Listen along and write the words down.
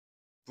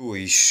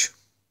Boys,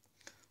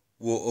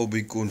 what are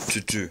we going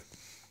to do?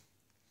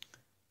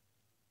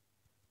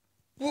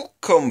 What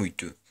can we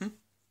do?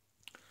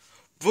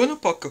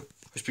 Alpaca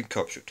has been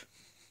captured.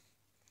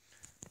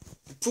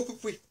 You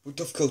probably would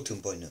have killed him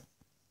by now.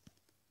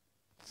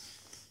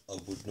 I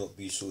would not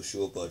be so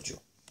sure about you.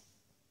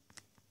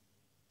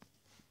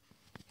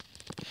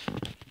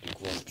 The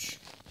crunch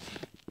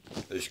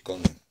is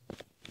coming.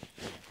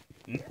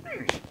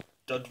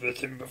 Done with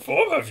him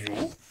before, have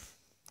you?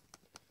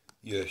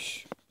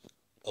 Yes,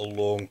 a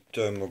long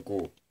time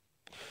ago.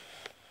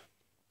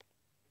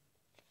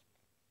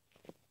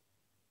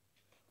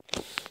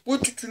 Why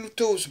did you not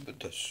tell us about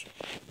this?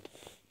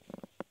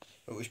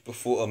 It was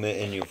before I met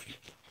any of you.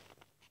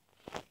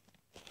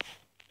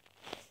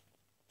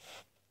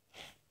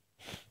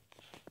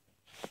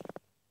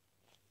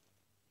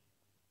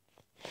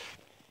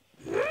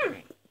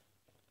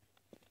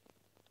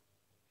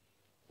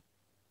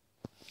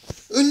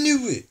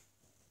 Anyway,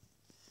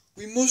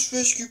 we must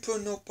rescue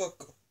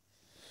Alpaca.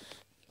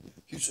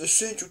 He's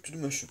essential to the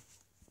mission.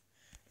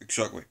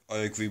 Exactly, I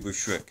agree with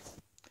Shrek.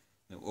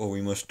 Now all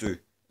we must do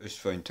is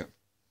find him.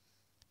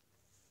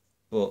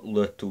 But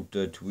little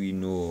did we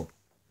know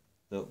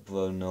that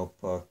Brown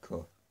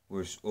Alpaca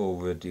was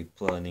already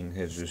planning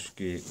his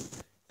escape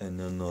in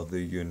another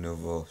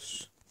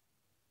universe.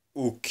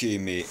 Okay,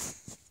 mate.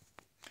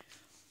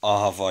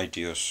 I have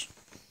ideas.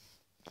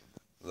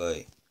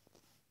 Right.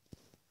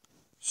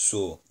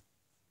 So,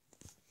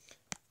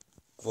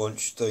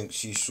 Crunch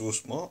thinks he's so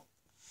smart,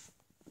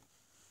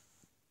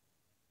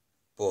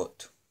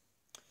 but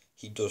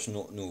he does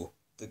not know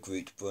the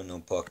great Brown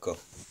Alpaca.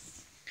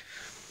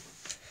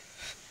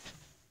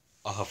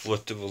 I have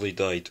literally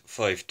died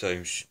 5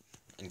 times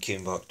and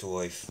came back to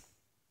life.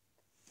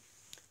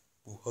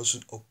 Well,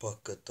 hasn't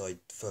Alpaca died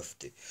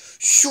 50?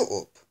 Shut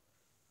up!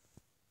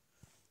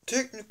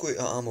 Technically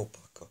I am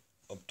Alpaca.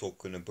 I'm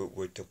talking about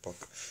white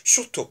Alpaca.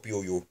 Shut up,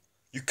 Yo-Yo.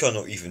 You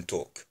cannot even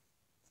talk.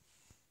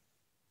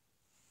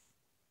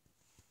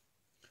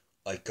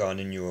 I can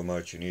in your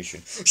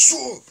imagination. Shut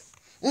up!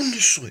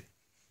 Honestly!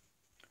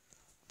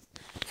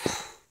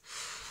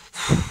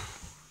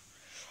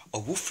 I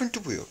will find a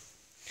whale,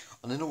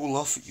 and then I will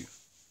laugh at you.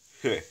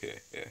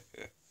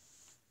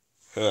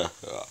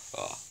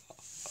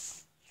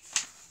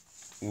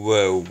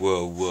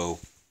 Well.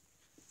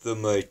 The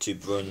mighty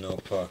Brown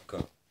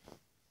Alpaca.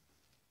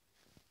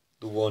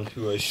 The one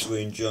who has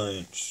slain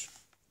giants.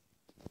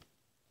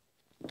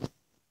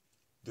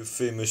 The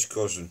famous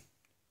cousin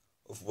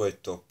of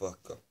white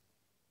Alpaca.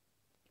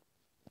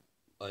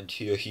 And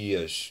here he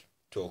is,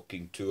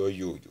 talking to a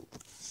yo-yo.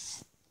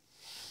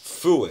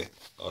 Fully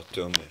at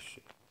our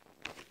mercy.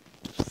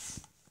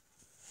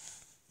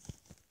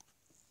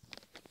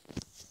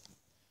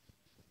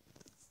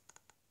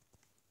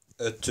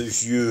 It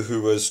is you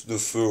who is the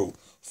fool,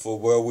 for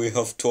while we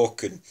have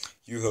talking,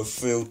 you have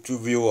failed to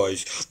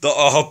realise that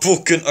I have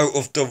broken out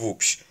of the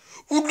ropes.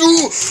 Oh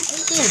no!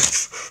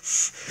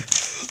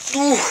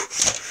 No!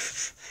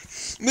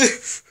 Me!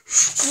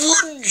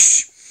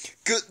 Crunch!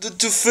 Get the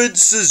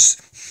defences!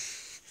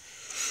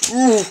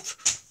 Oh!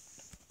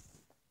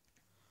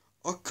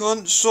 I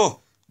can't, sir.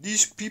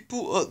 These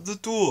people at the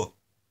door.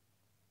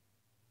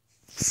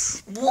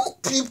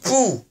 What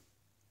people?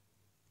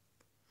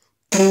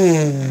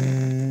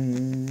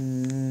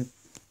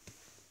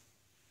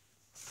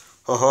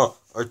 Haha,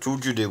 I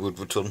told you they would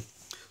return.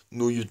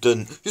 No, you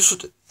didn't. Yes, I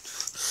did.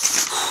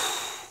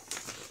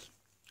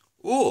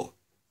 Oh,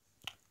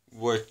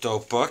 white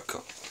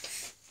Alpaca.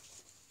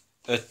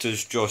 It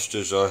is just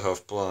as I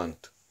have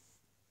planned.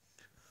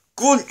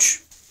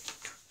 Crunch!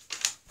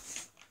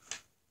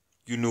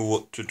 You know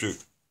what to do.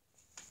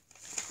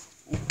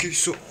 Okay,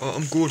 so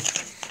I'm going.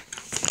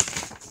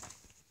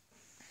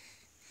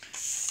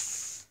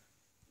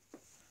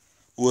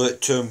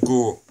 Let him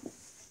go,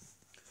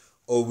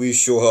 or we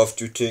shall have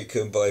to take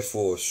him by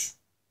force.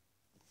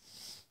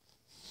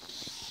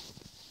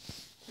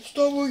 Is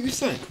that what you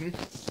think?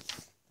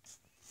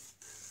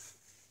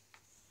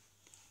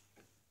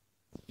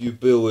 You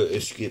barely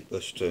escape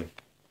this time.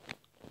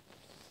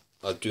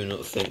 I do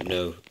not think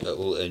now it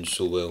will end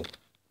so well.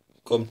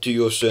 Come to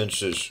your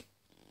senses.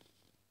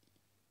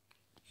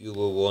 You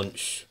were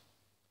once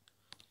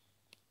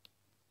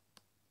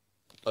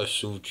a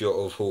soldier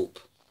of hope.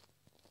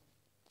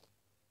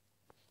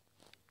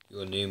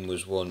 Your name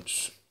was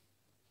once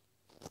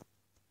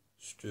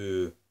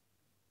Stu.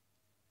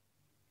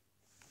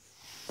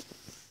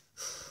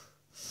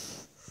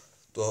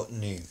 That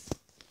name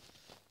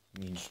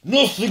means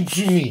nothing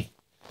to me.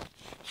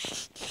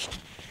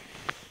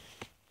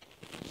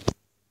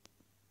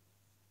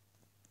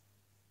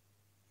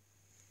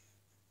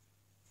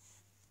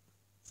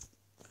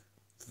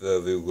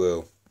 Very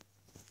well.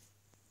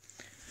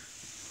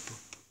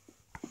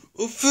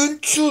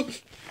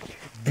 Eventually.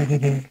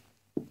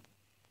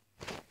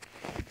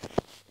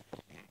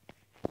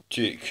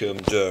 Take him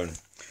down.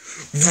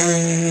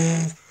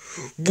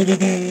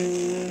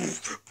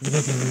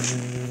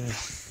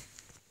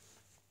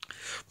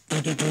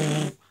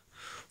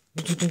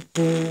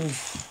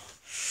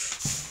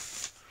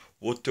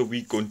 What are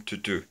we going to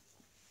do?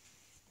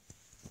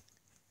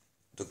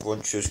 The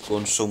Grunch has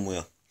gone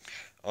somewhere.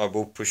 I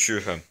will pursue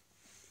him.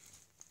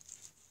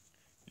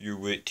 You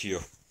wait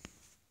here.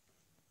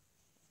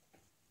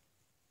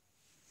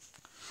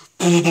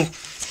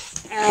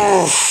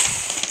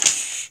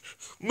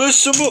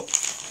 Mess him up!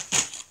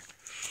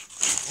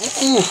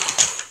 Oh!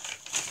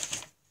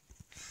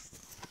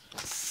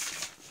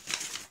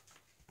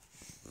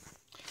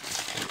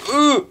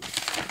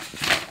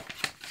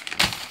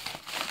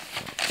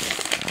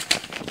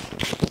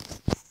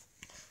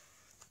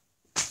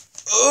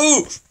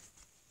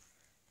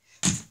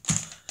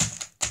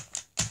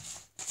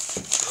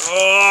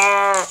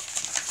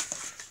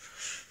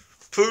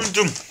 Found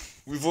him!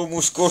 We've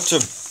almost got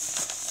him.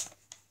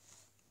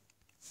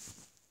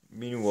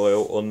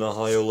 Meanwhile, on the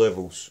higher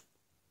levels.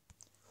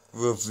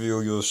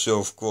 Reveal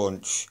yourself,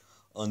 Grunch.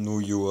 I know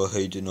you are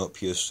hiding up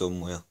here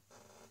somewhere.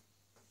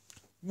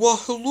 Well,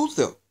 hello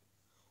there.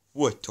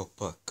 What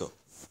Alpaca?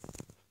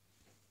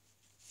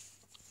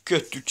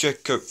 Get to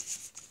check out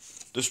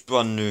this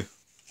brand new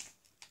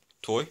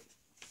toy.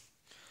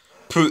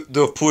 Put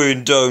the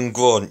plane down,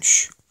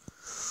 Grunch.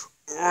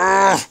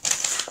 No!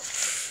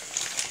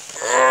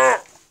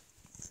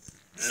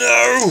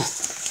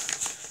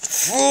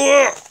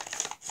 Throw it!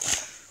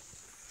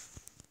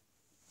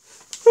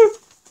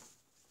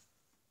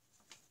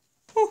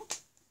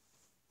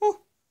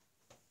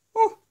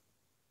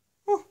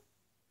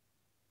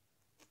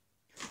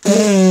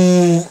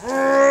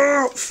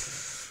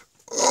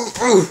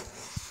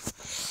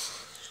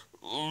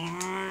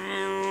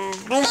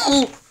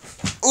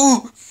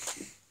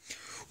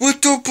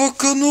 What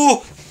Alpaca,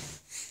 no!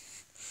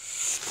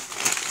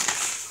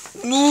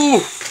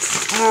 No!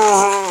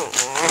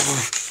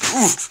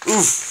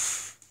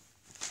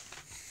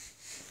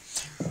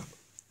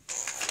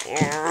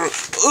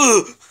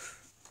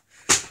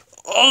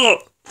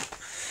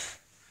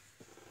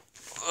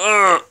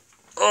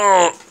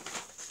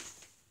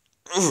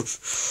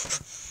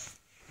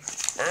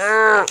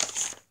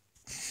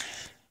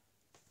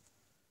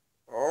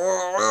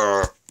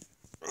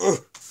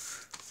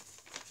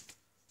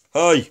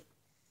 Hi!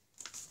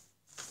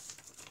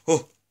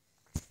 Oh.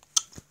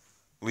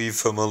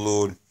 Leave him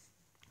alone,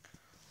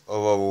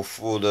 or I will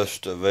throw this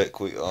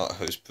directly at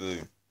his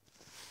brain.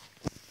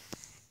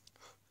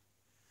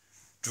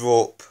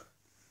 Drop.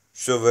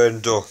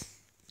 Surrender.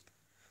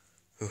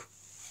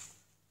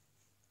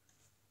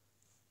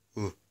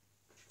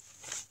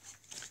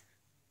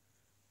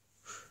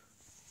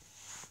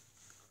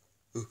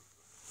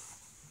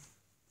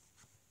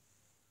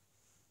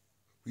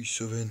 We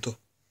surrender.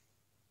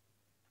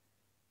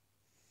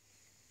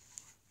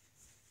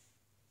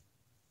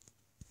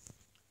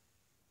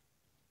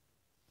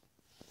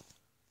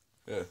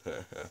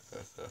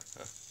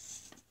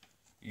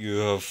 You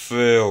have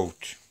failed,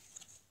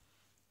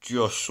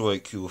 just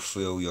like your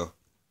failure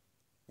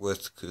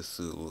with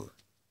Cthulhu.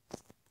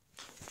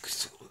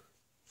 Cthulhu.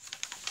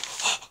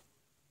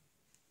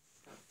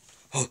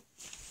 Oh,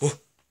 oh.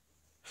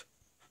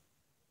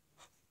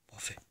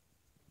 Buffy.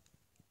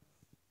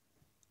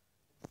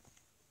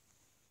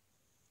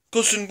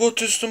 Cousin,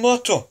 what is the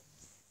matter?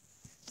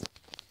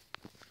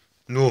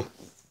 No.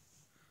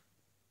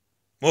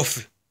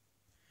 Muffy.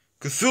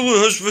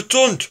 Cthulhu has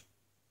returned.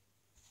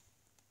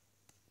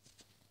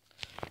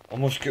 I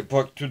must get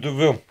back to the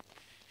realm.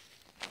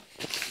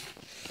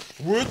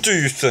 Where do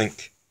you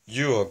think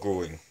you are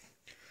going?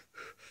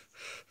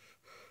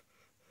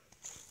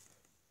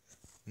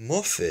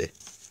 Muffy?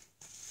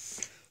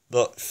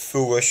 That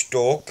foolish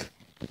dog?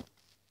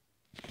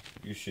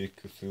 You say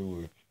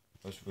Cthulhu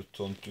has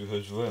returned to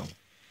his realm?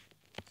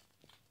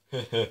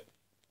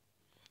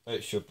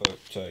 It's about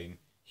time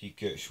he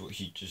gets what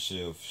he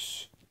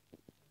deserves.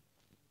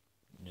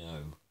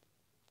 No.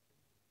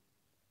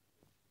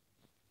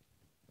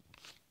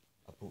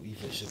 I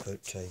believe it's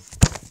about time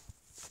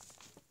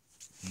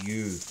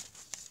you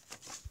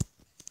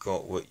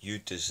got what you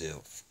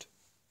deserved.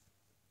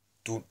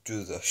 Don't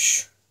do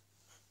this.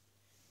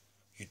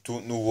 You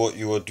don't know what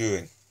you are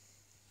doing.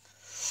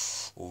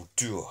 Or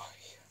do I?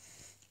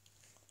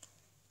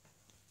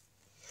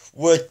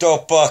 Wait,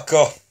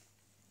 Alpaca!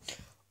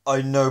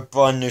 I now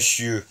banish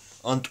you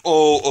and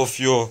all of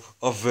your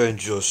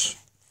Avengers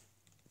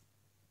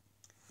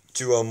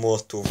to a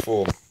mortal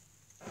form,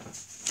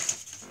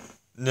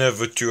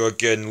 never to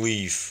again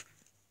leave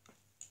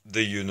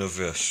the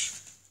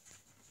universe.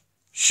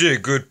 Say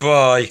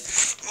goodbye.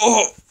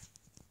 Oh!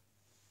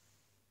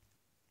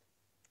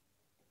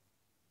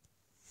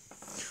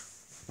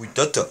 We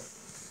did it.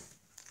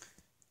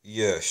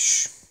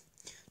 Yes.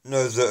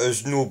 Now there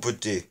is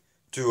nobody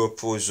to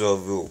oppose our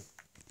rule.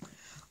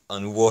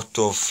 And what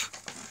of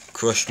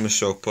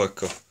Christmas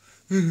Alpaca?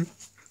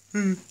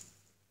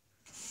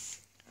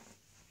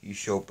 He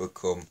shall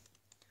become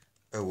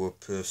our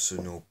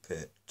personal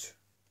pet.